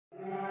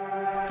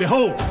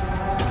Behold,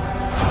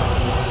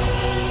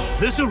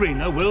 this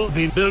arena will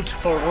be built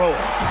for Rome.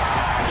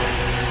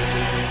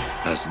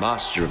 As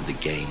master of the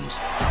games,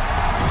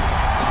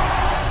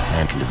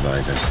 man can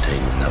devise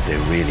entertainment that they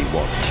really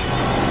want.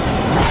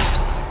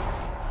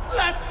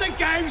 Let the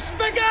games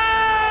begin!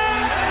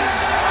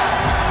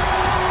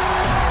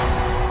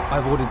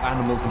 I've ordered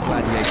animals and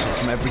gladiators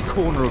from every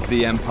corner of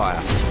the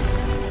Empire.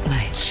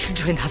 My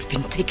children have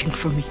been taken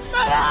from me.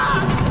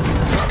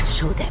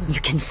 Show them you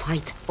can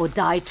fight or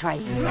die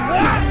trying. I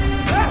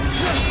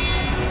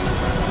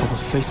will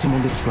face him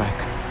on the track,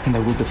 and I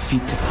will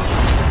defeat him.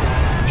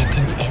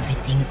 Betting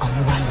everything on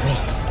one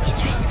race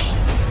is risky.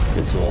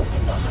 It's all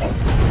for nothing.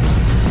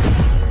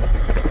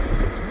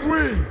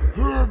 We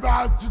who are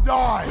about to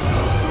die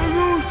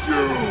salute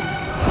you!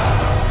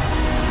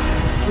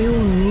 We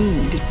all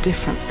need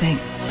different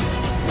things.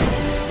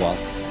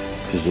 Wealth,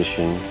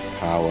 position,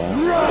 power.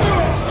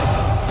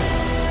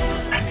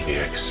 And the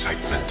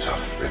excitement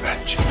of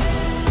revenge.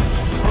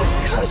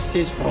 Curse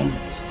these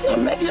Romans.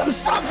 Make them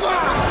suffer!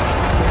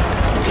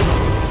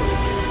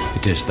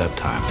 It is that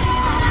time.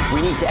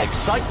 We need to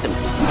excite them.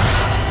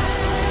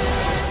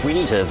 We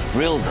need to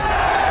thrill them.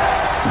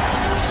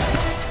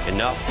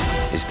 Enough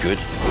is good.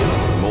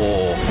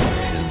 More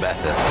is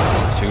better.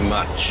 Too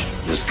much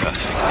is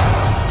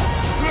perfect.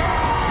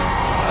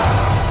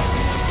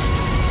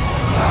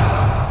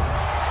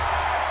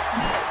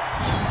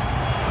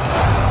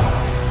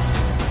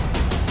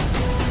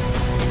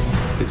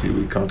 Pity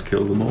we can't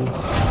kill them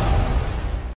all.